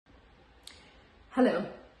Hello,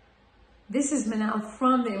 this is Manal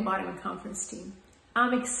from the Embodiment Conference team.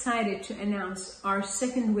 I'm excited to announce our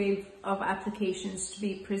second wave of applications to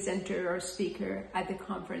be presenter or speaker at the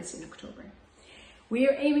conference in October. We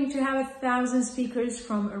are aiming to have 1,000 speakers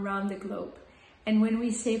from around the globe. And when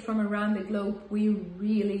we say from around the globe, we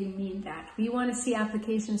really mean that. We want to see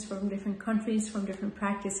applications from different countries, from different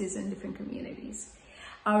practices and different communities.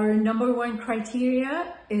 Our number one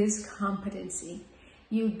criteria is competency.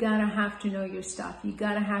 You gotta have to know your stuff. You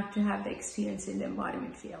gotta have to have the experience in the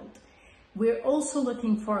embodiment field. We're also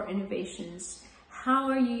looking for innovations. How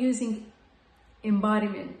are you using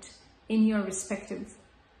embodiment in your respective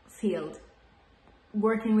field?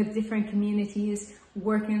 Working with different communities,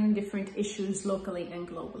 working on different issues locally and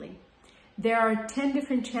globally. There are 10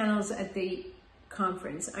 different channels at the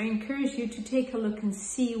conference. I encourage you to take a look and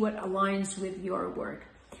see what aligns with your work.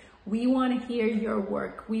 We want to hear your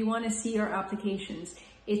work. We want to see your applications.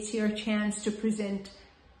 It's your chance to present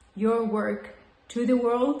your work to the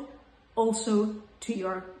world, also to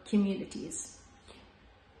your communities.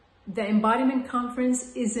 The Embodiment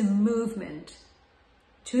Conference is a movement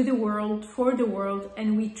to the world, for the world,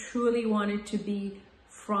 and we truly want it to be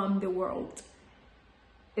from the world.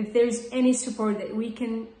 If there's any support that we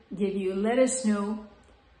can give you, let us know,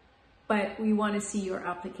 but we want to see your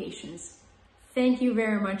applications. Thank you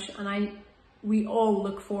very much, and we all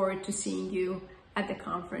look forward to seeing you at the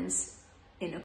conference.